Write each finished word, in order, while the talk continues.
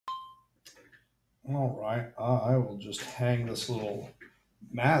All right, I will just hang this little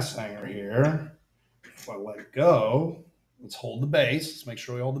mass hanger here. If I let go, let's hold the base. Let's make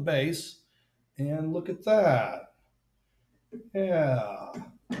sure we hold the base. And look at that. Yeah.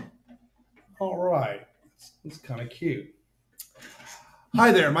 All right. It's kind of cute.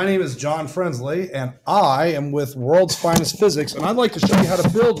 Hi there, my name is John Frensley, and I am with World's Finest Physics, and I'd like to show you how to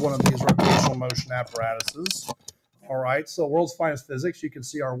build one of these rotational motion apparatuses. All right, so World's Finest Physics, you can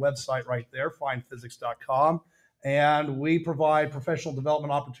see our website right there, finephysics.com, and we provide professional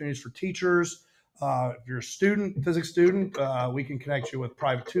development opportunities for teachers. If you're a student, physics student, we can connect you with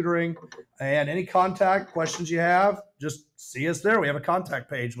private tutoring, and any contact questions you have, just see us there. We have a contact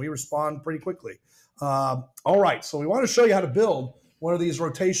page, and we respond pretty quickly. All right, so we want to show you how to build one of these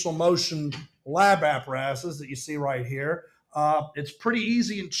rotational motion lab apparatuses that you see right here. It's pretty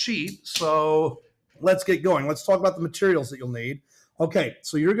easy and cheap, so let's get going. Let's talk about the materials that you'll need. Okay,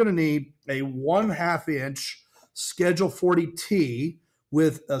 so you're going to need a 1/2 inch Schedule 40T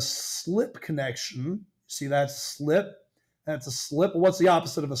with a slip connection. See that slip? That's a slip. What's the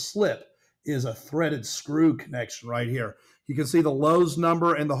opposite of a slip? Is a threaded screw connection right here. You can see the Lowe's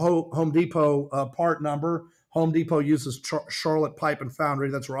number and the Home Depot part number. Home Depot uses Charlotte Pipe and Foundry.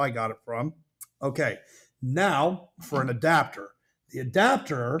 That's where I got it from. Okay, now for an adapter. The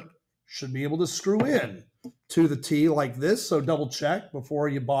adapter should be able to screw in to the T like this. So double check before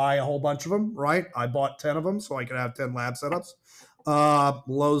you buy a whole bunch of them, right? I bought 10 of them so I could have 10 lab setups.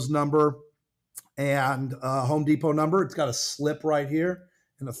 Lowe's number and Home Depot number. It's got a slip right here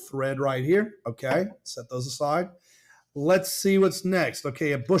and a thread right here. Okay, set those aside. Let's see what's next.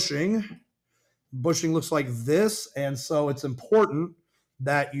 Okay, a bushing. Bushing looks like this, and so it's important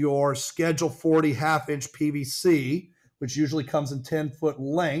that your Schedule 40 1/2 inch PVC, which usually comes in 10-foot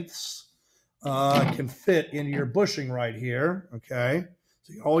lengths, can fit into your bushing right here. Okay,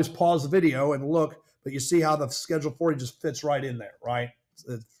 so you can always pause the video and look, but you see how the Schedule 40 just fits right in there, right?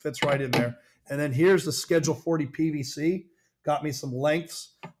 It fits right in there. And then here's the Schedule 40 PVC. Got me some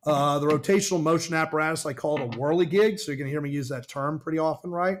lengths. The rotational motion apparatus, I call it a whirlygig, so you're going to hear me use that term pretty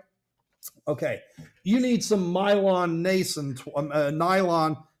often, right? Okay, you need some nylon mason twine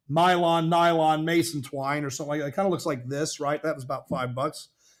or something like that. It kind of looks like this, right? That was about $5.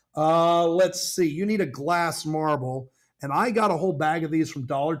 Let's see. You need a glass marble, and I got a whole bag of these from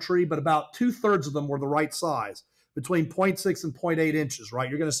Dollar Tree, but about 2/3 of them were the right size, between 0.6 and 0.8 inches, right?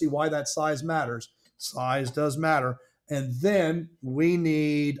 You're going to see why that size matters. Size does matter. And then we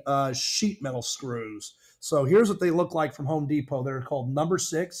need sheet metal screws. So here's what they look like from Home Depot. They're called number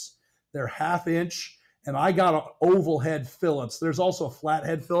 6. They're 1/2 inch, and I got an oval head Phillips. There's also a flat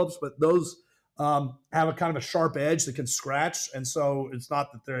head Phillips, but those have a kind of a sharp edge that can scratch, and so it's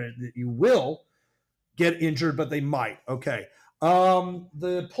not that you will get injured, but they might. Okay.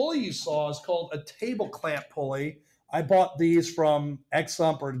 The pulley you saw is called a table clamp pulley. I bought these from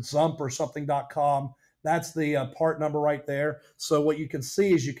Xump or Zump or something.com. That's the part number right there. So what you can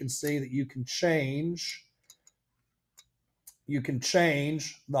see is that you can change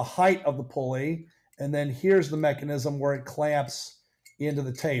the height of the pulley, and then here's the mechanism where it clamps into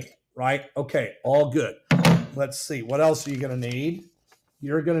the table, right? Okay, all good. Let's see, what else are you going to need?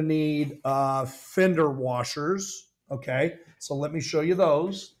 You're going to need fender washers, okay? So let me show you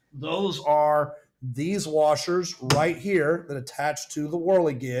those. Those are these washers right here that attach to the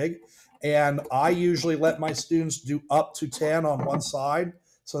whirlygig, and I usually let my students do up to 10 on one side,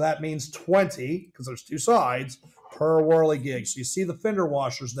 so that means 20, because there's two sides, per whirlygig. So you see the fender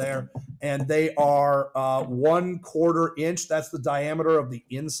washers there, and they are 1/4 inch. That's the diameter of the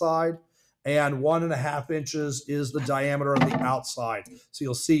inside, and 1.5 inches is the diameter of the outside. So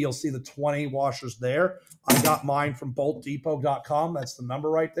you'll see the 20 washers there. I got mine from boltdepot.com. That's the number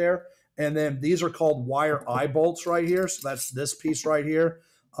right there. And then these are called wire eye bolts right here. So that's this piece right here.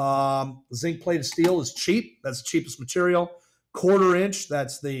 Zinc plated steel is cheap. That's the cheapest material. 1/4 inch,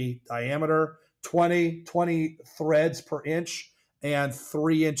 that's the diameter. 20 threads per inch and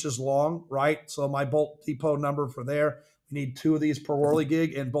 3 inches long, right? So my Bolt Depot number for there, we need 2 of these per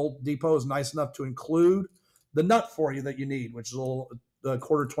whirlygig, and Bolt Depot is nice enough to include the nut for you that you need, which is a little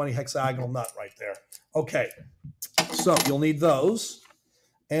 1/4 hexagonal nut right there. Okay, so you'll need those.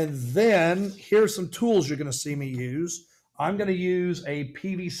 And then here's some tools you're going to see me use. I'm going to use a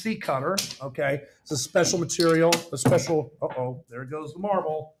PVC cutter, okay? It's a special material, there goes the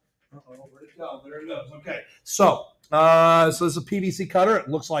marble. Where'd it go? There it goes. Okay. So this is a PVC cutter. It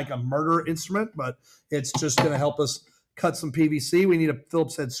looks like a murder instrument, but it's just going to help us cut some PVC. We need a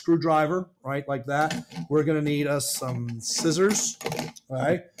Phillips head screwdriver, right, like that. We're going to need us some scissors, all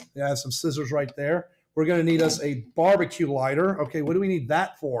right? Yeah, some scissors right there. We're going to need us a barbecue lighter. Okay, what do we need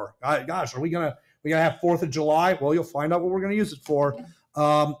that for? Gosh, are we going to We're going to have 4th of July. Well, you'll find out what we're going to use it for.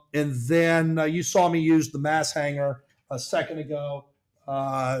 And then you saw me use the mass hanger a second ago.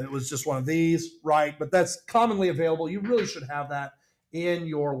 It was just one of these, right? But that's commonly available. You really should have that in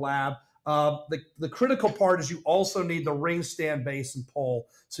your lab. The critical part is you also need the ring stand base and pole.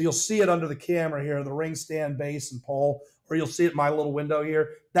 So you'll see it under the camera here, the ring stand base and pole, or you'll see it in my little window here.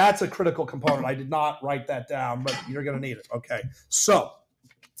 That's a critical component. I did not write that down, but you're going to need it. Okay, so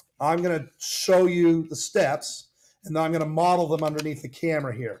I'm going to show you the steps, and then I'm going to model them underneath the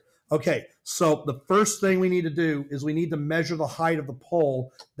camera here. Okay, so the first thing we need to do is we need to measure the height of the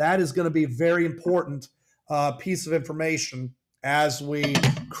pole. That is going to be a very important piece of information as we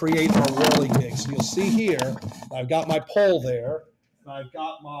create our whirligig. So you'll see here, I've got my pole there, and I've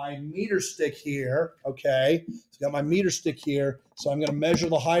got my meter stick here, okay? So I've got my meter stick here, so I'm going to measure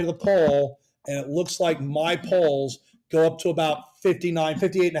the height of the pole, and it looks like my poles go up to about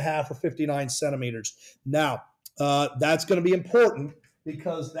 58.5 or 59 centimeters. Now, that's going to be important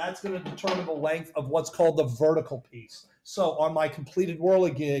because that's going to determine the length of what's called the vertical piece. So on my completed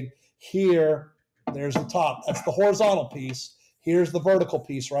whirligig, here, there's the top. That's the horizontal piece. Here's the vertical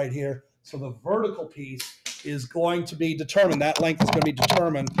piece right here. So the vertical piece is going to be determined. That length is going to be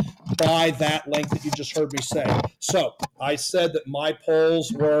determined by that length that you just heard me say. So I said that my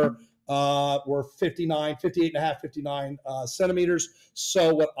poles were 58.5, 59 centimeters.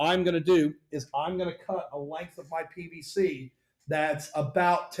 So what I'm going to do is I'm going to cut a length of my PVC that's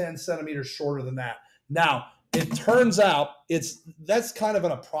about 10 centimeters shorter than that. Now, it turns out that's kind of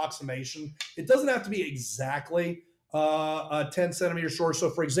an approximation. It doesn't have to be exactly 10 centimeters short. So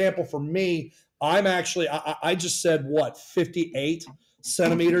for example, for me, I'm actually, I just said what, 58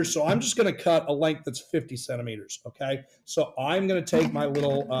 centimeters. So I'm just going to cut a length that's 50 centimeters. Okay. So I'm going to take my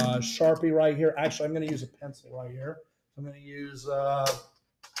little Sharpie right here. Actually, I'm going to use a pencil right here. I'm going to use,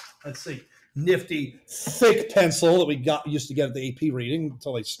 let's see, nifty thick pencil that we used to get at the AP reading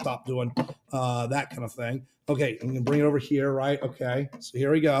until they stopped doing that kind of thing. Okay. I'm going to bring it over here. Right. Okay. So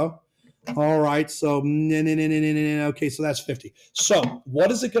here we go. All right, so okay, so that's 50. So what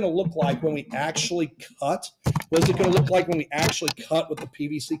is it going to look like when we actually cut? What is it going to look like when we actually cut with the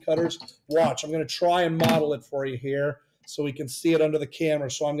PVC cutters? Watch, I'm going to try and model it for you here so we can see it under the camera.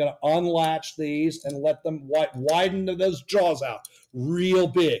 So I'm going to unlatch these and let them widen those jaws out real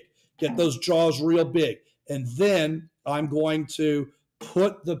big. Get those jaws real big. And then I'm going to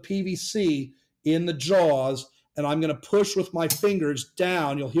put the PVC in the jaws, and I'm going to push with my fingers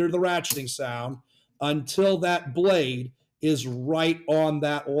down. You'll hear the ratcheting sound until that blade is right on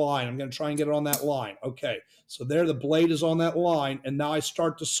that line. I'm going to try and get it on that line. Okay, so there the blade is on that line, and now I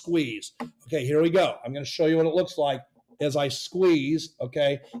start to squeeze. Okay, here we go. I'm going to show you what it looks like as I squeeze.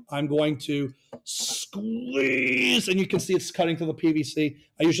 Okay, I'm going to squeeze, and you can see it's cutting through the PVC.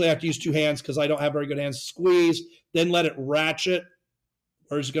 I usually have to use 2 hands because I don't have very good hands. Squeeze, then let it ratchet.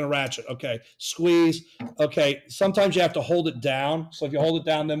 Or is it going to ratchet? Okay, squeeze. Okay, sometimes you have to hold it down. So if you hold it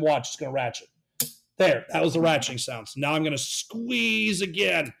down, then watch, it's going to ratchet. There, that was the ratcheting sound. So now I'm going to squeeze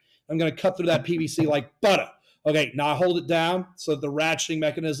again. I'm going to cut through that PVC like butter. Okay, now I hold it down so the ratcheting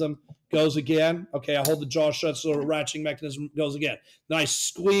mechanism goes again. Okay, I hold the jaw shut so the ratcheting mechanism goes again. Then I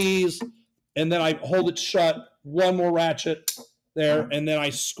squeeze, and then I hold it shut. One more ratchet. There, and then I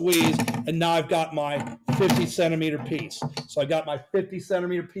squeeze, and now I've got my 50 centimeter piece. So I got my 50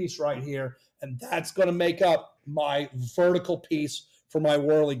 centimeter piece right here, and that's going to make up my vertical piece for my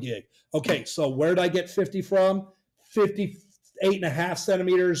whirligig. Okay, so where did I get 50 from? 58.5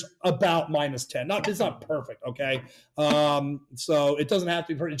 centimeters, about minus 10. It's not perfect, okay? So it doesn't have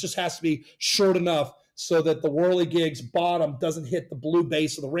to be perfect. It just has to be short enough so that the whirligig's bottom doesn't hit the blue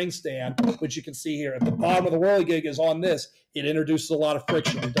base of the ring stand, which you can see here. If the bottom of the whirligig is on this, it introduces a lot of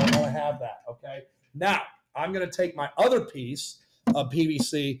friction. We don't want to have that, okay? Now, I'm going to take my other piece of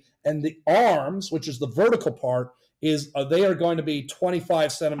PVC, and the arms, which is the vertical part, they are going to be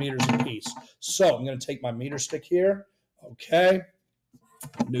 25 centimeters a piece. So I'm going to take my meter stick here, okay?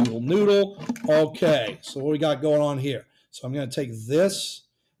 Noodle. Okay, so what we got going on here? So I'm going to take this,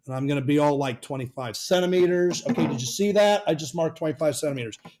 and I'm going to be all like 25 centimeters. Okay, did you see that? I just marked 25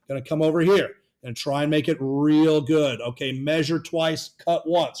 centimeters. Going to come over here and try and make it real good. Okay, measure twice, cut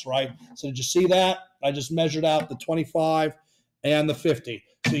once, right? So did you see that? I just measured out the 25 and the 50.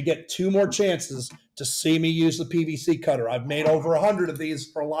 So you get 2 more chances to see me use the PVC cutter. I've made over 100 of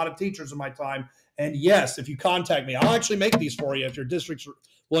these for a lot of teachers in my time. And yes, if you contact me, I'll actually make these for you if your district's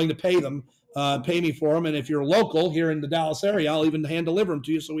willing to pay me for them. And if you're local here in the Dallas area, I'll even hand deliver them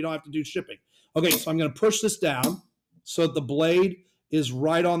to you so we don't have to do shipping. Okay, so I'm going to push this down so that the blade is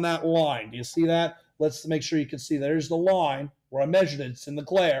right on that line. Do you see that? Let's make sure you can see there's the line where I measured it. It's in the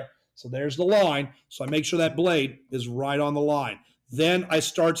glare. So there's the line. So I make sure that blade is right on the line. Then I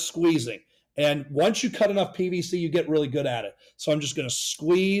start squeezing. And once you cut enough PVC, you get really good at it. So I'm just going to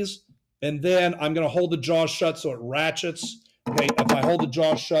squeeze, and then I'm going to hold the jaw shut so it ratchets. Okay, if I hold the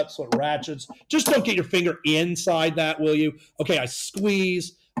jaw shut so it ratchets, just don't get your finger inside that, will you? Okay, I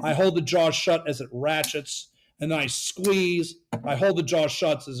squeeze, I hold the jaw shut as it ratchets, and then I squeeze, I hold the jaw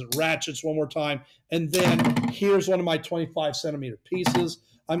shut as it ratchets one more time, and then here's one of my 25 centimeter pieces.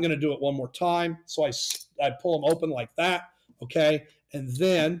 I'm going to do it one more time. So I pull them open like that, okay, and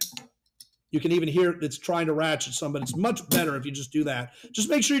then you can even hear it's trying to ratchet some, but it's much better if you just do that. Just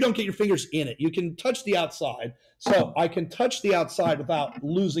make sure you don't get your fingers in it. You can touch the outside. So I can touch the outside without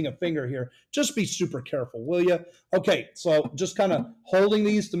losing a finger here. Just be super careful, will you? Okay, so just kind of holding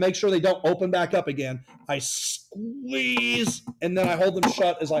these to make sure they don't open back up again. I squeeze, and then I hold them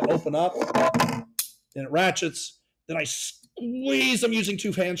shut as I open up, and it ratchets. Then I squeeze. I'm using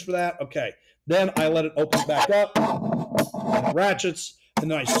 2 hands for that. Okay, then I let it open back up, and it ratchets. And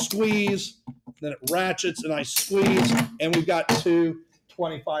then I squeeze, then it ratchets, and I squeeze, and we've got 2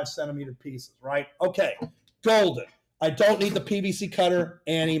 25 centimeter pieces, right? Okay, golden. I don't need the PVC cutter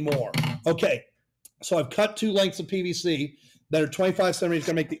anymore. Okay, so I've cut 2 lengths of PVC that are 25 centimeters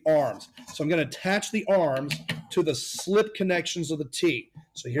to make the arms. So I'm going to attach the arms to the slip connections of the T.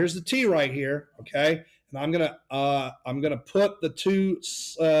 So here's the T right here, okay? And I'm gonna put the 2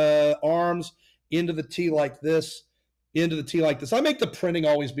 arms into the T like this. I make the printing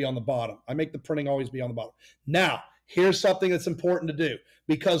always be on the bottom. Now, here's something that's important to do,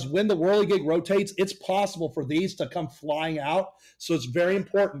 because when the whirligig rotates, it's possible for these to come flying out. So it's very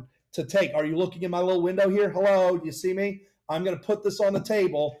important to take. Are you looking in my little window here? Hello, do you see me? I'm going to put this on the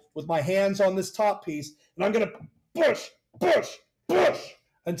table with my hands on this top piece, and I'm going to push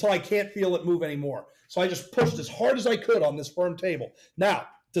until I can't feel it move anymore. So I just pushed as hard as I could on this firm table. Now,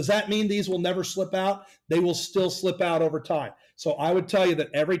 does that mean these will never slip out? They will still slip out over time. So I would tell you that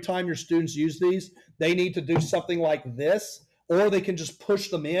every time your students use these, they need to do something like this, or they can just push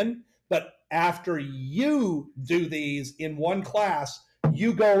them in. But after you do these in one class,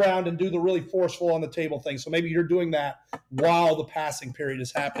 you go around and do the really forceful on the table thing. So maybe you're doing that while the passing period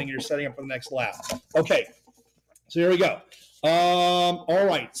is happening and you're setting up for the next lap. Okay, so here we go. All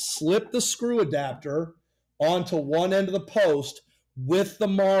right, slip the screw adapter onto one end of the post with the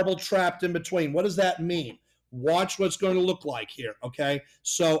marble trapped in between. What does that mean? Watch what's going to look like here, okay?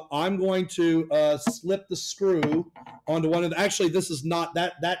 So I'm going to slip the screw onto one of the, actually, this is not,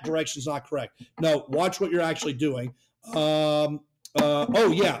 that direction is not correct. No, watch what you're actually doing. Oh,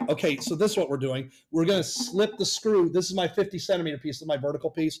 yeah, okay, so this is what we're doing. We're going to slip the screw. This is my 50 centimeter piece, this is my vertical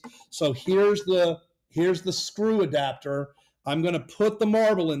piece. So here's the screw adapter. I'm going to put the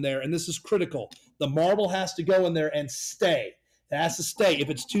marble in there, and this is critical. The marble has to go in there and stay. It has to stay. If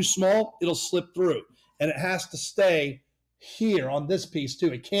it's too small, it'll slip through. And it has to stay here on this piece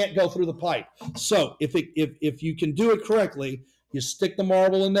too. It can't go through the pipe. So if you can do it correctly, you stick the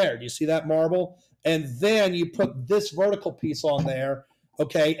marble in there. Do you see that marble? And then you put this vertical piece on there,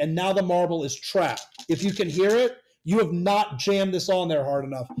 okay? And now the marble is trapped. If you can hear it, you have not jammed this on there hard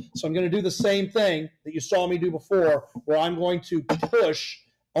enough. So I'm going to do the same thing that you saw me do before, where I'm going to push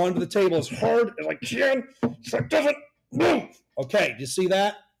onto the table as hard as I can so it doesn't move. Okay, do you see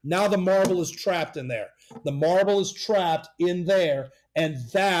that? Now the marble is trapped in there. The marble is trapped in there, and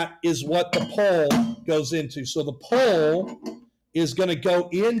that is what the pole goes into. So the pole is going to go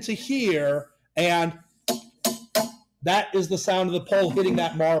into here, and that is the sound of the pole hitting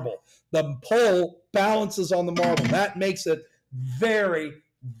that marble. The pole balances on the marble. That makes it very,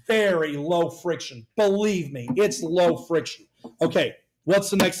 very low friction. Believe me, it's low friction. Okay,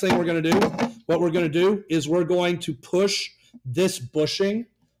 what's the next thing we're going to do? What we're going to do is we're going to push this bushing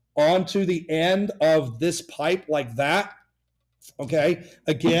onto the end of this pipe like that. Okay,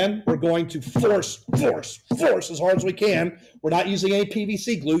 again, we're going to force as hard as we can. We're not using any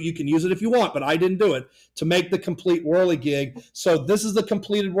PVC glue. You can use it if you want, but I didn't do it, to make the complete whirligig. So this is the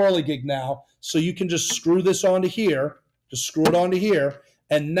completed whirligig now. So you can just screw this onto here, just screw it onto here,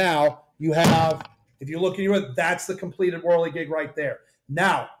 and now you have, if you look at your, that's the completed whirligig right there.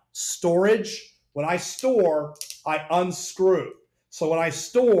 Now, storage, when I store, I unscrew. So when I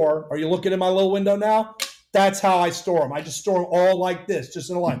store, are you looking at my little window now? That's how I store them. I just store them all like this, just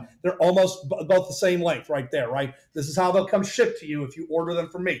in a line. They're almost both the same length right there, right? This is how they'll come shipped to you if you order them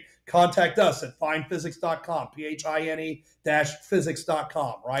from me. Contact us at phinephysics.com,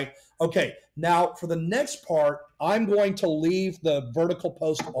 phine-physics.com, right? Okay, now for the next part, I'm going to leave the vertical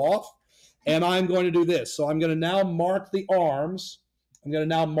post off, and I'm going to do this. So I'm going to now mark the arms. I'm going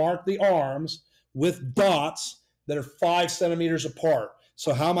to now mark the arms with dots that are 5 centimeters apart.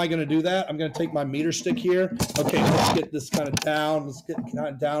 So how am I going to do that? I'm going to take my meter stick here. Okay, let's get this kind of down. Let's get kind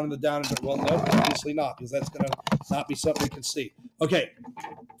of down in the down. Well, no, obviously not, because that's going to not be something you can see. Okay,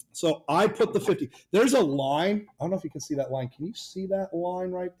 so I put the 50. There's a line. I don't know if you can see that line. Can you see that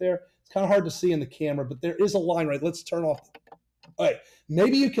line right there? It's kind of hard to see in the camera, but there is a line right. Let's turn off. All right,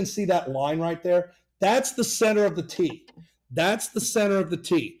 maybe you can see that line right there. That's the center of the T. That's the center of the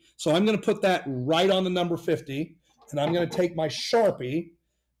T. So I'm going to put that right on the number 50, and I'm going to take my Sharpie,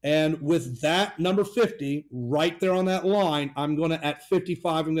 and with that number 50 right there on that line, I'm going to, at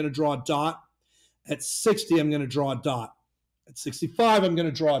 55, I'm going to draw a dot. At 60, I'm going to draw a dot. At 65, I'm going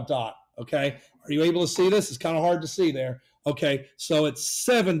to draw a dot. Okay, are you able to see this? It's kind of hard to see there. Okay, so at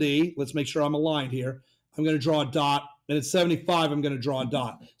 70, let's make sure I'm aligned here. I'm going to draw a dot, and at 75, I'm going to draw a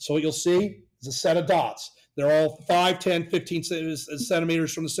dot. So what you'll see is a set of dots. They're all 5, 10, 15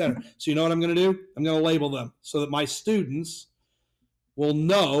 centimeters from the center. So you know what I'm going to do? I'm going to label them so that my students will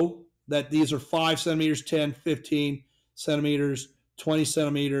know that these are 5 centimeters, 10, 15 centimeters, 20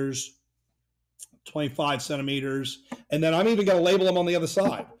 centimeters, 25 centimeters, and then I'm even going to label them on the other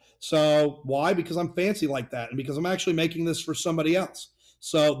side. So why? Because I'm fancy like that, and because I'm actually making this for somebody else.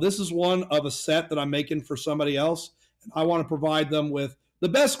 So this is one of a set that I'm making for somebody else, and I want to provide them with the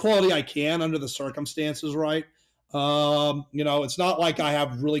best quality I can under the circumstances, right? You know, it's not like I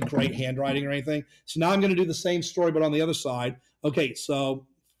have really great handwriting or anything. So now I'm going to do the same story, but on the other side. Okay, so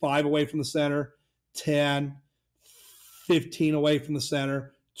 5 away from the center, 10, 15 away from the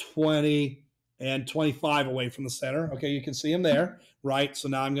center, 20, and 25 away from the center. Okay, you can see them there, right? So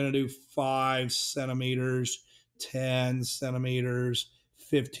now I'm going to do 5 centimeters, 10 centimeters,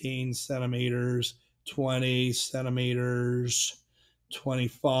 15 centimeters, 20 centimeters,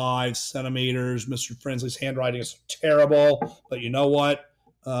 25 centimeters. Mr. Frensley's handwriting is terrible, but you know what?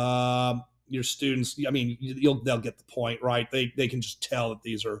 Your students, I mean, they'll get the point, right? They can just tell that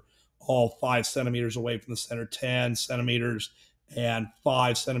these are all 5 centimeters away from the center, 10 centimeters, and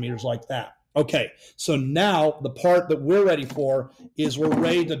 5 centimeters like that. Okay, so now the part that we're ready for is we're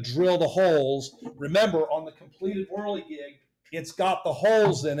ready to drill the holes. Remember, on the completed whirlygig, it's got the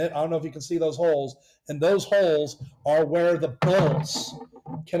holes in it. I don't know if you can see those holes. And those holes are where the bolts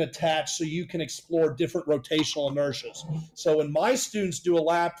can attach so you can explore different rotational inertias. So when my students do a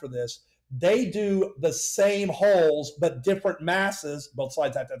lab for this, they do the same holes but different masses. Both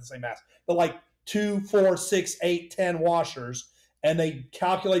sides have to have the same mass. But like 2, 4, 6, 8, 10 washers. And they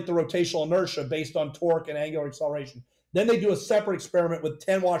calculate the rotational inertia based on torque and angular acceleration. Then they do a separate experiment with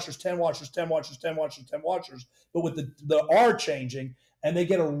 10 washers, 10 washers, 10 washers, 10 washers, 10 washers, but with the R changing, and they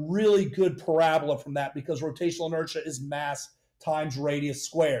get a really good parabola from that because rotational inertia is mass times radius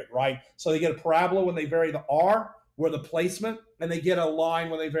squared, right? So they get a parabola when they vary the R, where the placement, and they get a line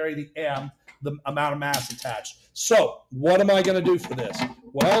when they vary the M, the amount of mass attached. So what am I going to do for this?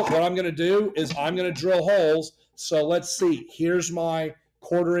 Well, what I'm going to do is I'm going to drill holes. So let's see. Here's my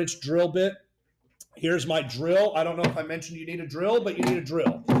 1/4-inch drill bit. Here's my drill. I don't know if I mentioned you need a drill, but you need a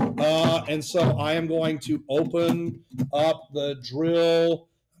drill. And so I am going to open up the drill.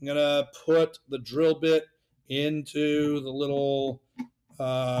 I'm going to put the drill bit into the little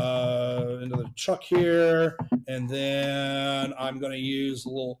into the chuck here, and then I'm going to use a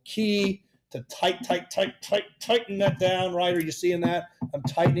little key to tighten that down, right? Are you seeing that? I'm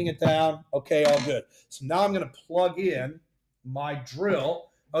tightening it down. Okay, all good. So now I'm going to plug in my drill.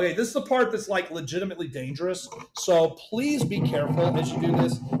 Okay, this is the part that's like legitimately dangerous. So please be careful as you do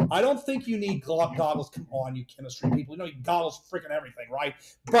this. I don't think you need goggles. Come on, you chemistry people. You know, you goggles for freaking everything, right?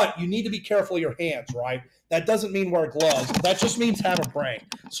 But you need to be careful of your hands, right? That doesn't mean wear gloves. That just means have a brain.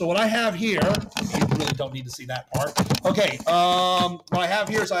 So what I have here, you really don't need to see that part. Okay, what I have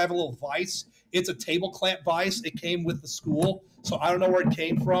here is I have a little vise. It's a table clamp vise. It came with the school. So I don't know where it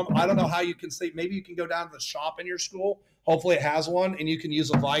came from. I don't know how you can say, maybe you can go down to the shop in your school. Hopefully it has one and you can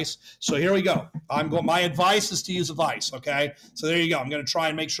use a vise. So here we go. My advice is to use a vise, okay? So there you go. I'm going to try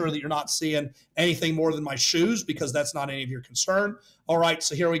and make sure that you're not seeing anything more than my shoes because that's not any of your concern. All right,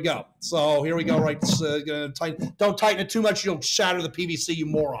 so here we go. So here we go, right? Don't tighten it too much. You'll shatter the PVC, you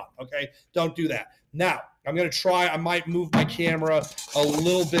moron, okay? Don't do that. Now, I'm going to try. I might move my camera a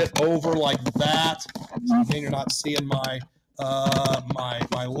little bit over like that. So again, you're not seeing my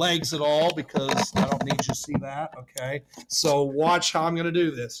legs at all because I don't need you to see that, okay? So watch how I'm going to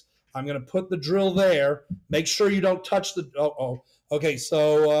do this. I'm going to put the drill there. Make sure you don't touch the, okay,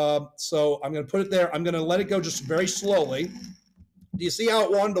 so I'm going to put it there. I'm going to let it go just very slowly. Do you see how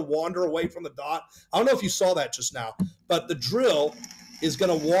it wanted to wander away from the dot? I don't know if you saw that just now, but the drill is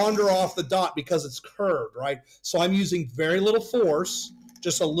going to wander off the dot because it's curved, right? So I'm using very little force,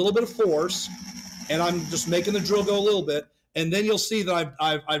 just a little bit of force, and I'm just making the drill go a little bit. And then you'll see that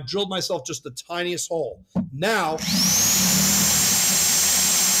I've drilled myself just the tiniest hole. Now, okay,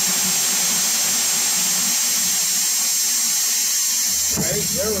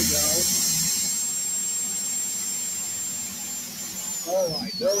 there we go. All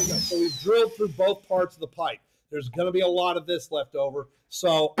right, there we go. So we've drilled through both parts of the pipe. There's going to be a lot of this left over.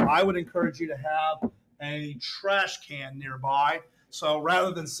 So I would encourage you to have a trash can nearby. So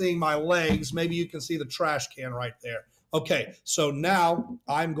rather than seeing my legs, maybe you can see the trash can right there. Okay, so now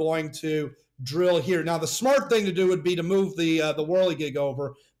I'm going to drill here. Now the smart thing to do would be to move the whirlygig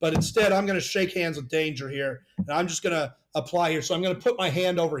over, but instead I'm going to shake hands with danger here, and I'm just going to apply here. So I'm going to put my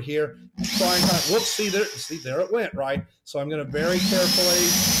hand over here, try and kind of, whoops, see there it went, right? So I'm going to very carefully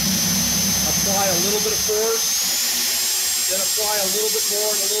apply a little bit of force, then apply a little bit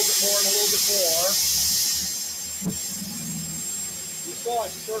more and a little bit more and a little bit more. You saw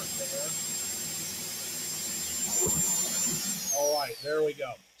it jerk there. All right, there we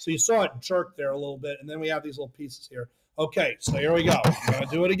go. So you saw it jerk there a little bit, and then we have these little pieces here. Okay, so here we go. I'm going to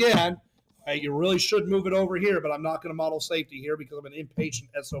do it again. All right, you really should move it over here, but I'm not going to model safety here because I'm an impatient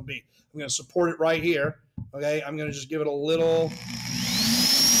SOB. I'm going to support it right here. Okay, I'm going to just give it a little. Okay,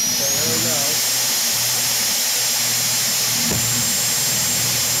 there we go.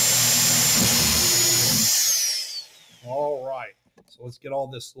 All right, so let's get all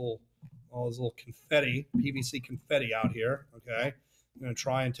this little confetti, PVC confetti out here. Okay, I'm going to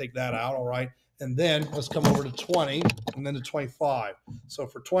try and take that out. All right, and then let's come over to 20 and then to 25. So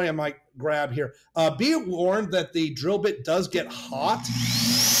for 20, I might grab here. Be warned that the drill bit does get hot,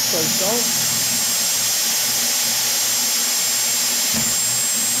 so don't.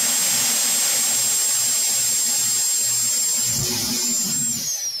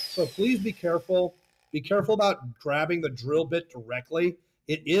 So please be careful. Be careful about grabbing the drill bit directly.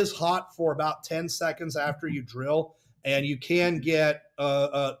 It is hot for about 10 seconds after you drill, and you can get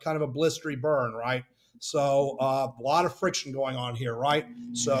a kind of a blistery burn, right? So a lot of friction going on here, right?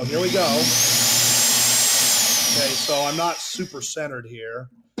 So here we go. Okay, so I'm not super centered here.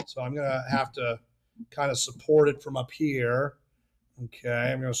 So I'm going to have to kind of support it from up here.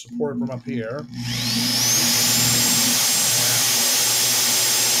 Okay, I'm going to support it from up here.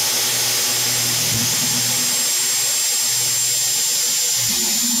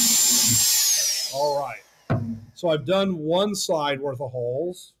 All right, so I've done one side worth of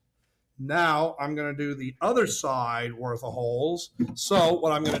holes. Now I'm going to do the other side worth of holes. So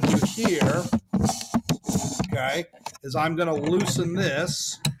what I'm going to do here, okay, is I'm going to loosen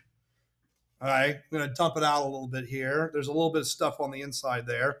this. All right, I'm going to dump it out a little bit here. There's a little bit of stuff on the inside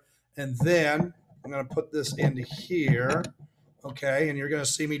there. And then I'm going to put this into here. Okay, and you're going to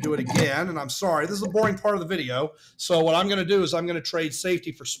see me do it again. And I'm sorry, this is a boring part of the video. So what I'm going to do is I'm going to trade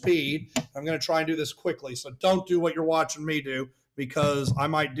safety for speed. I'm going to try and do this quickly. So don't do what you're watching me do, because I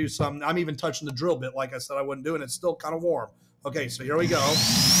might do something. I'm even touching the drill bit like I said I wouldn't do, and it's still kind of warm. Okay, so here we go.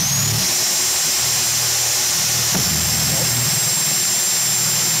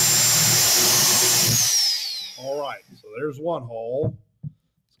 All right, so there's one hole.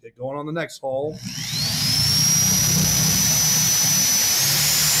 Let's get going on the next hole.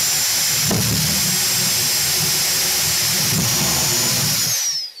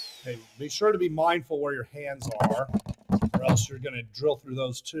 Okay, be sure to be mindful where your hands are, or else you're going to drill through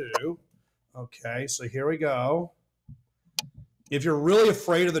those too. Okay, so here we go. If you're really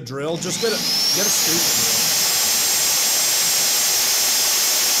afraid of the drill, just get a student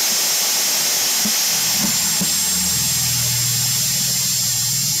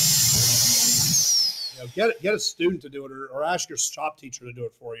drill. Get a student to do it, or ask your shop teacher to do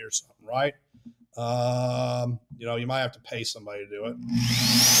it for you or something, right? You might have to pay somebody to do it.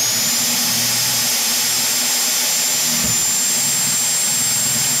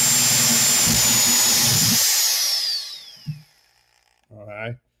 All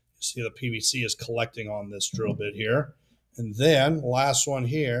right, you see the PVC is collecting on this drill bit here. And then last one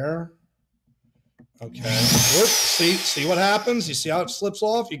here. Okay, whoops, see what happens? You see how it slips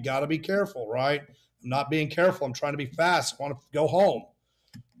off? You got to be careful, right? I'm not being careful. I'm trying to be fast. I want to go home,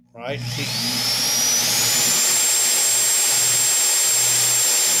 right?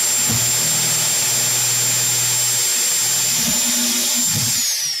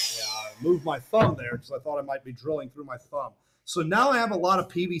 Move my thumb there because I thought I might be drilling through my thumb. So now I have a lot of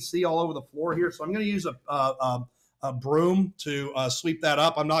PVC all over the floor here. So I'm going to use a broom to sweep that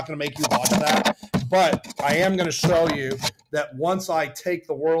up. I'm not going to make you watch that, but I am going to show you that once I take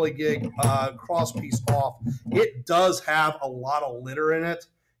the whirlygig cross piece off, it does have a lot of litter in it.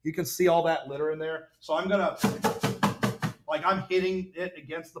 You can see all that litter in there. So I'm going to, like, I'm hitting it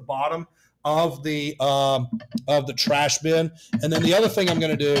against the bottom of the trash bin. And then the other thing I'm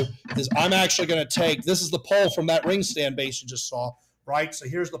going to do is I'm actually going to take, this is the pole from that ring stand base you just saw, right? So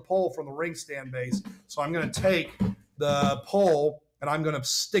here's the pole from the ring stand base. So I'm going to take the pole and I'm going to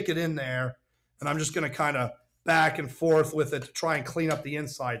stick it in there, and I'm just going to kind of back and forth with it to try and clean up the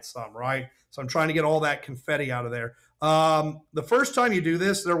inside some, right? So I'm trying to get all that confetti out of there. The first time you do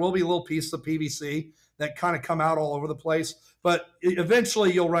this, there will be little pieces of PVC that kind of come out all over the place, but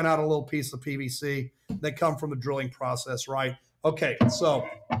eventually you'll run out of little pieces of PVC that come from the drilling process, right? Okay, so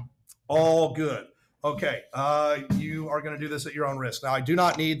all good. Okay, you are going to do this at your own risk. Now, I do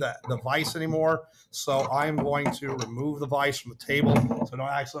not need the vise anymore, so I'm going to remove the vise from the table so I don't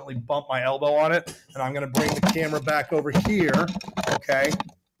accidentally bump my elbow on it, and I'm going to bring the camera back over here, okay?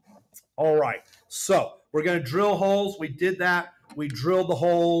 All right, so we're going to drill holes. We did that. We drilled the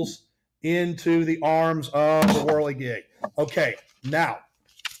holes into the arms of the whirlygig. Okay, now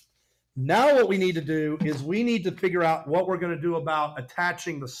what we need to do is we need to figure out what we're going to do about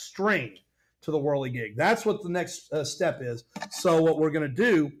attaching the string to the whirlygig. That's what the next step is. So what we're going to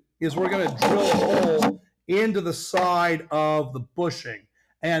do is we're going to drill a hole into the side of the bushing.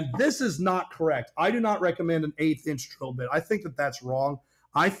 And this is not correct. I do not recommend an 1/8 inch drill bit. I think that that's wrong.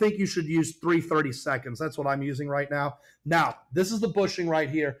 I think you should use 3/32. That's what I'm using right now. Now, this is the bushing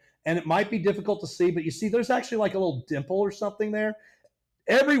right here, and it might be difficult to see, but you see there's actually like a little dimple or something there.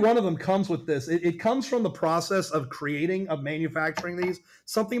 Every one of them comes with this. It comes from the process of manufacturing these.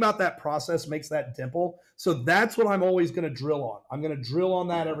 Something about that process makes that dimple. So that's what I'm always going to drill on. I'm going to drill on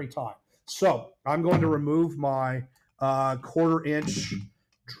that every time. So I'm going to remove my 1/4 inch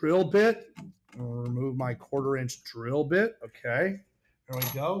drill bit. I'll remove my 1/4 inch drill bit. Okay, there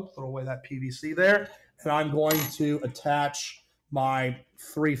we go. Throw away that PVC there. And I'm going to attach my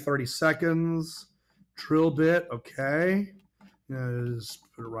 3/32 drill bit. Okay. Just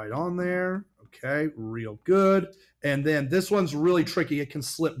put it right on there. Okay, real good. And then this one's really tricky. It can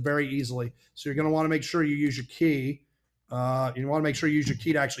slip very easily. So you're going to want to make sure you use your key. You want to make sure you use your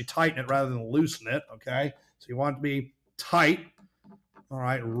key to actually tighten it rather than loosen it. Okay, so you want it to be tight. All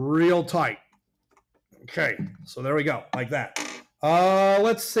right, real tight. Okay, so there we go, like that.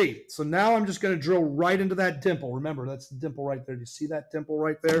 Let's see. So now I'm just going to drill right into that dimple. Remember, that's the dimple right there. Do you see that dimple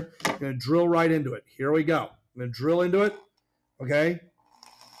right there? I'm going to drill right into it. Here we go. I'm going to drill into it. Okay,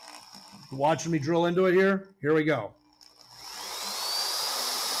 watching me drill into it here. Here we go.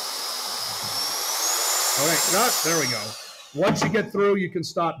 All right, there we go. Once you get through, you can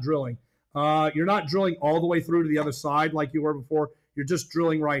stop drilling. You're not drilling all the way through to the other side like you were before. You're just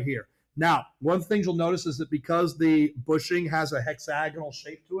drilling right here. Now, one of the things you'll notice is that because the bushing has a hexagonal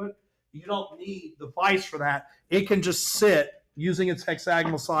shape to it, you don't need the vise for that. It can just sit, using its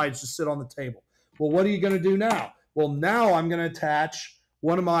hexagonal sides, just sit on the table. Well, what are you going to do now? Well, now I'm going to attach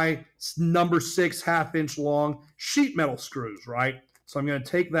one of my number 6 1/2 inch long sheet metal screws, right? So I'm going to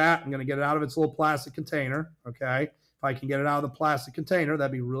take that. I'm going to get it out of its little plastic container, okay? If I can get it out of the plastic container,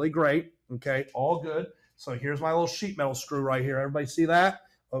 that'd be really great, okay? All good. So here's my little sheet metal screw right here. Everybody see that?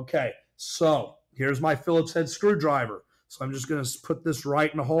 Okay, so here's my Phillips head screwdriver. So I'm just going to put this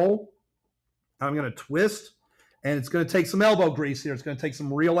right in the hole. I'm going to twist, and it's going to take some elbow grease here. It's going to take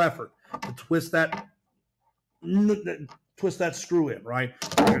some real effort to twist that screw in, right?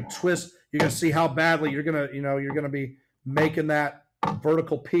 You're gonna twist. You're gonna see how badly you're gonna be making that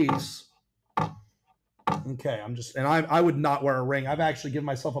vertical piece. Okay, I would not wear a ring. I've actually given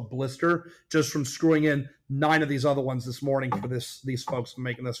myself a blister just from screwing in 9 of these other ones this morning for these folks I'm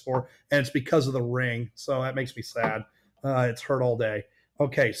making this for, and it's because of the ring. So that makes me sad. It's hurt all day.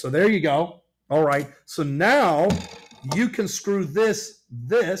 Okay, so there you go. All right, so now you can screw this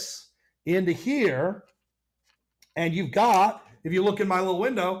into here. And you've got, if you look in my little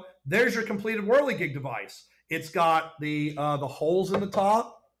window, there's your completed whirlygig device. It's got the holes in the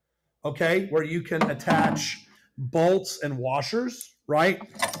top, okay, where you can attach bolts and washers, right?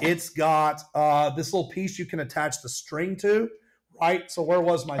 It's got this little piece you can attach the string to, right? So where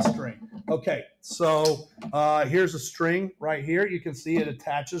was my string? Okay, so here's a string right here. You can see it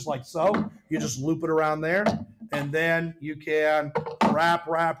attaches like so. You just loop it around there, and then you can wrap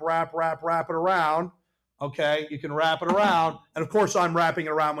it around. Okay, you can wrap it around, and of course I'm wrapping it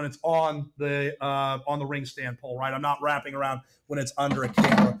around when it's on the ring stand pole, right? I'm not wrapping around when it's under a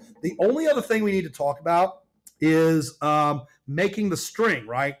camera. The only other thing we need to talk about is making the string,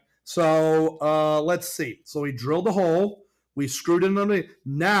 right? So let's see. So we drilled the hole, we screwed it underneath.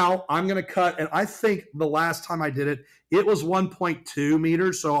 Now I'm going to cut, and I think the last time I did it, it was 1.2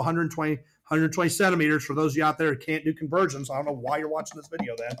 meters, so 120 centimeters. For those of you out there who can't do conversions, I don't know why you're watching this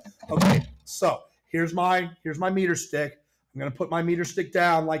video then. Okay, so here's my meter stick. I'm going to put my meter stick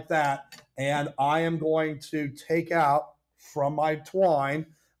down like that, and I am going to take out from my twine,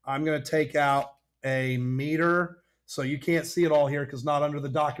 I'm going to take out a meter. So you can't see it all here because not under the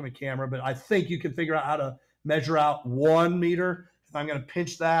document camera, but I think you can figure out how to measure out 1 meter. And I'm going to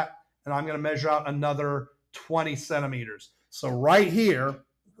pinch that, and I'm going to measure out another 20 centimeters. So right here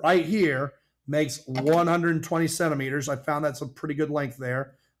makes 120 centimeters. I found that's a pretty good length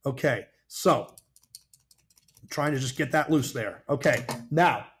there. Okay, so I'm trying to just get that loose there. Okay,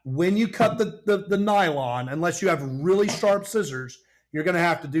 now when you cut the nylon, unless you have really sharp scissors, you're going to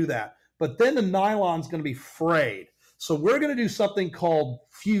have to do that. But then the nylon's going to be frayed. So we're going to do something called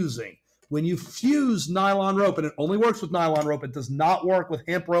fusing. When you fuse nylon rope, and it only works with nylon rope, it does not work with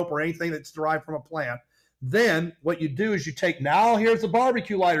hemp rope or anything that's derived from a plant. Then what you do is you take, now here's the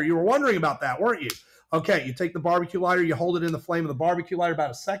barbecue lighter. You were wondering about that, weren't you? Okay, you take the barbecue lighter, you hold it in the flame of the barbecue lighter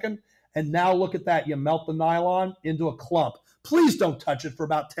about a second, and now look at that. You melt the nylon into a clump. Please don't touch it for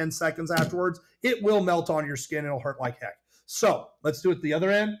about 10 seconds afterwards. It will melt on your skin. It'll hurt like heck. So let's do it the other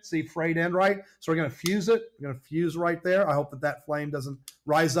end. See, frayed end, right? So we're going to fuse it. We're going to fuse right there. I hope that that flame doesn't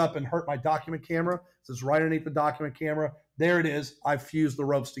rise up and hurt my document camera. This is right underneath the document camera. There it is. I've fused the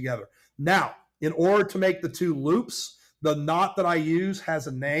ropes together. Now, in order to make the 2 loops, the knot that I use has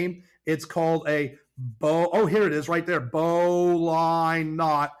a name. It's called a bow. Oh, here it is right there. Bowline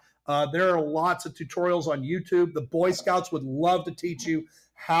knot. There are lots of tutorials on YouTube. The Boy Scouts would love to teach you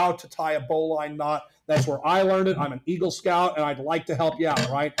how to tie a bowline knot. That's where I learned it. I'm an Eagle Scout, and I'd like to help you out,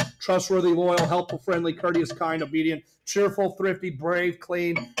 right? Trustworthy, loyal, helpful, friendly, courteous, kind, obedient, cheerful, thrifty, brave,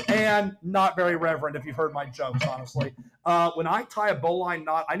 clean, and not very reverent, if you've heard my jokes, honestly. When I tie a bowline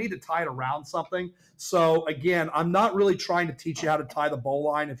knot, I need to tie it around something. So, again, I'm not really trying to teach you how to tie the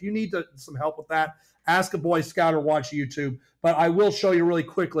bowline. If you need some help with that, ask a Boy Scout or watch YouTube. But I will show you really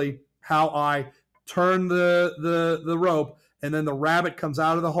quickly how I turn the rope, and then the rabbit comes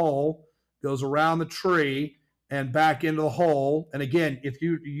out of the hole, goes around the tree, and back into the hole. And again, if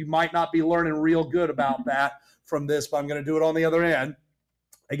you might not be learning real good about that from this, but I'm going to do it on the other end.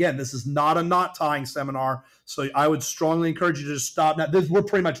 Again, this is not a knot tying seminar, so I would strongly encourage you to just stop. Now, we're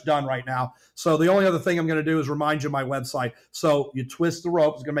pretty much done right now. So the only other thing I'm going to do is remind you of my website. So you twist the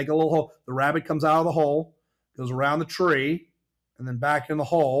rope. It's going to make a little hole. The rabbit comes out of the hole, goes around the tree, and then back in the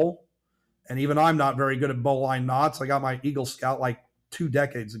hole. And even I'm not very good at bowline knots. I got my Eagle Scout like 2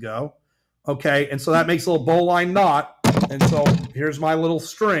 decades ago. Okay, and so that makes a little bowline knot. And so here's my little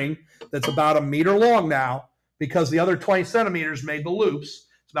string that's about 1 meter long now, because the other 20 centimeters made the loops.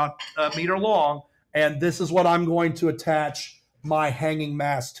 It's about 1 meter long, and this is what I'm going to attach my hanging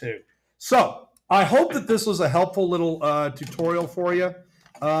mast to. So I hope that this was a helpful little tutorial for you.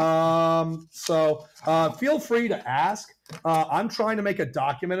 Feel free to ask. I'm trying to make a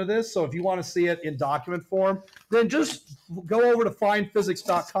document of this, so if you want to see it in document form, then just go over to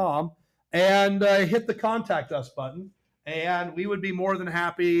finephysics.com and hit the contact us button, and we would be more than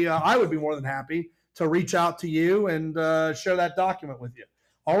happy, I would be more than happy to reach out to you and share that document with you.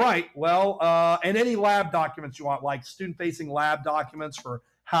 All right, well, and any lab documents you want, like student-facing lab documents for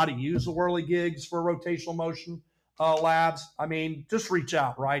how to use the whirlygigs for rotational motion labs, I mean, just reach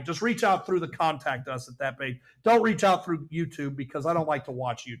out, right? Just reach out through the contact us at that page. Don't reach out through YouTube, because I don't like to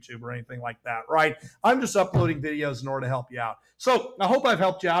watch YouTube or anything like that, right? I'm just uploading videos in order to help you out. So I hope I've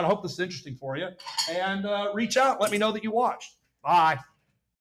helped you out. I hope this is interesting for you. And reach out. Let me know that you watched. Bye.